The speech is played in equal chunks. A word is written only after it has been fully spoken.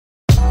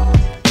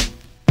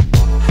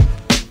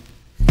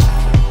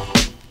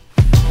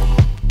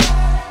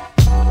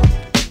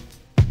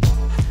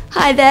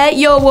Hi there,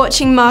 you're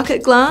watching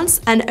Market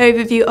Glance, an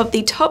overview of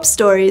the top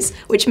stories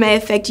which may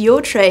affect your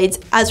trades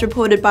as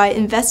reported by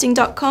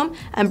investing.com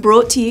and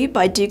brought to you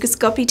by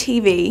Dukascopy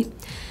TV.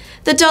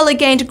 The dollar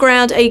gained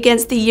ground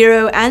against the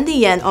euro and the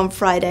yen on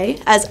Friday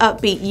as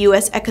upbeat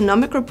US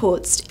economic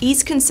reports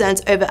eased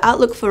concerns over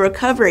outlook for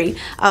recovery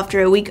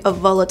after a week of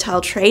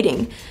volatile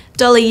trading.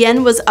 Dollar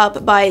yen was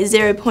up by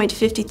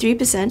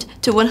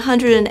 0.53% to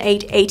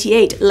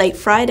 108.88 late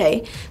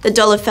Friday. The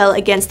dollar fell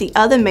against the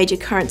other major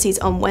currencies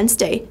on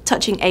Wednesday,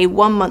 touching a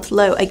one-month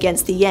low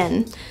against the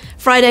yen.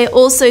 Friday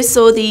also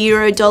saw the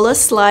euro dollar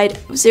slide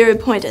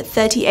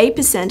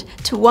 0.38%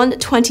 to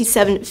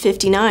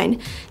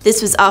 127.59.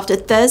 This was after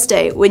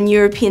Thursday, when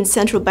European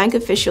Central Bank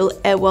official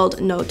Ewald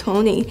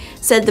Notoni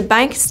said the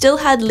bank still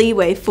had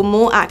leeway for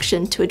more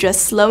action to address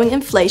slowing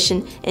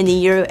inflation in the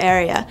euro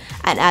area,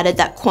 and added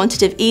that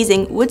quantitative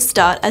easing would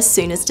start as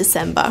soon as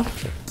December.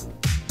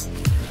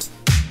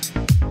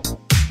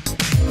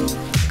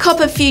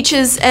 Copper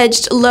futures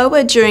edged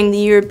lower during the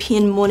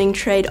European morning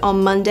trade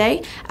on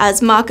Monday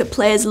as market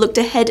players looked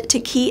ahead to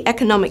key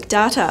economic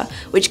data,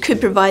 which could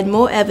provide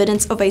more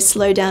evidence of a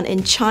slowdown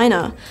in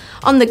China.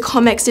 On the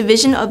COMEX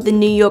division of the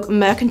New York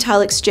Mercantile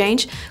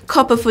Exchange,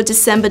 copper for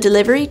December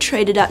delivery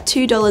traded at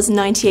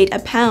 $2.98 a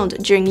pound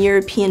during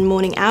European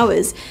morning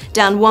hours,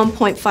 down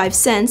 1.5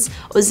 cents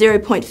or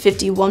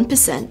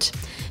 0.51%.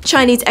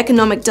 Chinese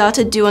economic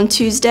data due on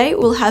Tuesday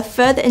will have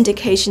further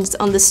indications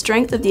on the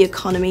strength of the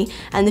economy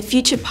and the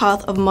future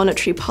path of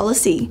monetary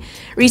policy.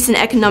 Recent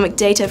economic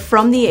data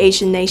from the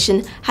Asian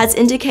nation has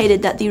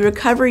indicated that the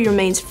recovery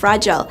remains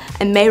fragile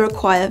and may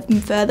require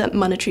further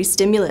monetary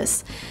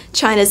stimulus.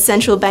 China's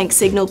central bank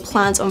signaled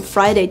plans on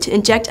Friday to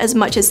inject as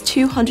much as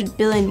 200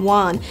 billion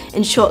yuan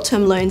in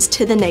short-term loans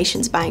to the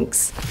nation's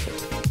banks.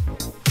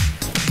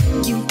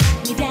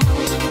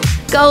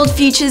 Gold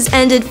futures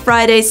ended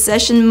Friday's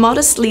session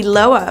modestly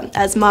lower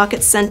as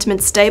market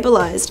sentiment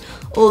stabilized,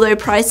 although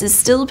prices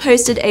still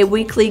posted a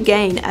weekly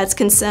gain as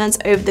concerns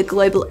over the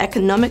global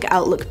economic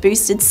outlook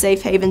boosted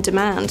safe haven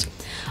demand.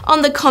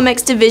 On the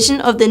COMEX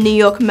division of the New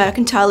York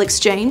Mercantile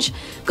Exchange,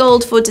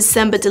 gold for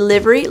December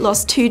delivery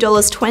lost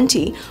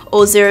 $2.20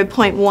 or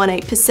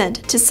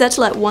 0.18% to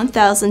settle at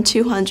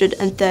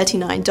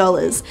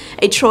 $1,239,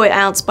 a troy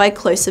ounce by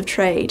close of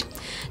trade.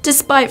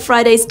 Despite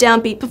Friday's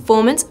downbeat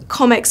performance,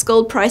 COMEX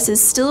gold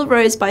prices still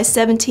rose by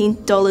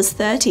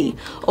 $17.30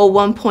 or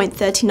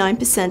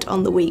 1.39%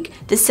 on the week,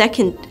 the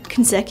second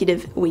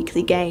consecutive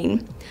weekly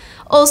gain.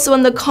 Also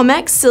on the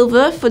COMEX,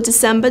 silver for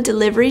December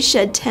delivery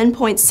shed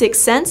 10.6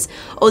 cents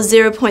or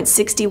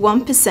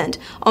 0.61%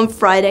 on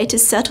Friday to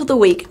settle the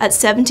week at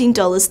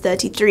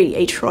 $17.33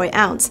 a troy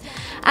ounce.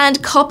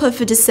 And copper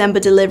for December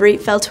delivery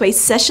fell to a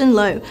session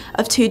low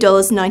of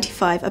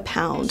 $2.95 a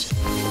pound.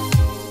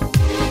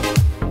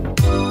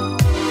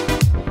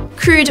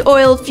 Crude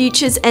oil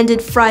futures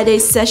ended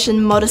Friday's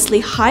session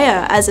modestly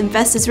higher as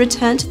investors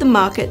returned to the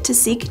market to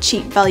seek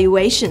cheap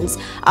valuations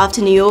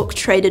after New York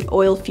traded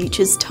oil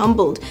futures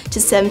tumbled to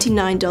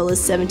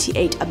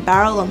 $79.78 a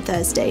barrel on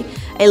Thursday,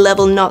 a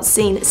level not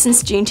seen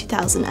since June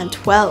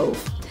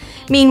 2012.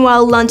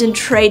 Meanwhile, London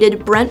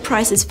traded Brent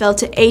prices fell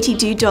to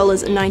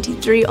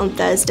 $82.93 on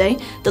Thursday,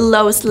 the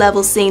lowest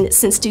level seen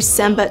since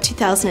December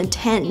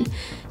 2010.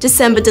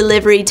 December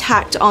delivery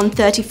tacked on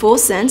 34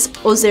 cents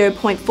or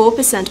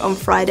 0.4% on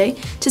Friday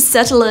to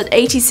settle at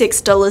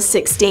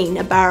 $86.16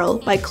 a barrel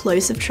by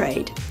close of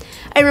trade.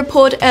 A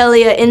report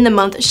earlier in the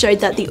month showed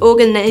that the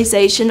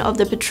Organization of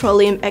the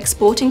Petroleum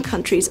Exporting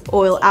Countries'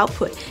 oil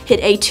output hit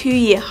a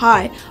two-year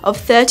high of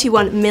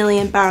 31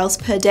 million barrels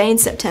per day in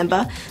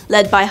September,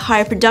 led by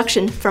higher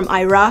production from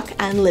Iraq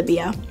and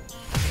Libya.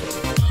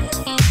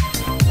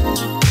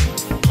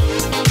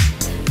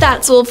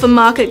 That's all for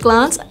Market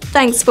Glance.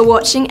 Thanks for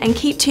watching and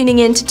keep tuning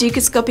in to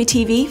Dukascopy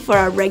TV for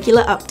our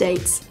regular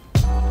updates.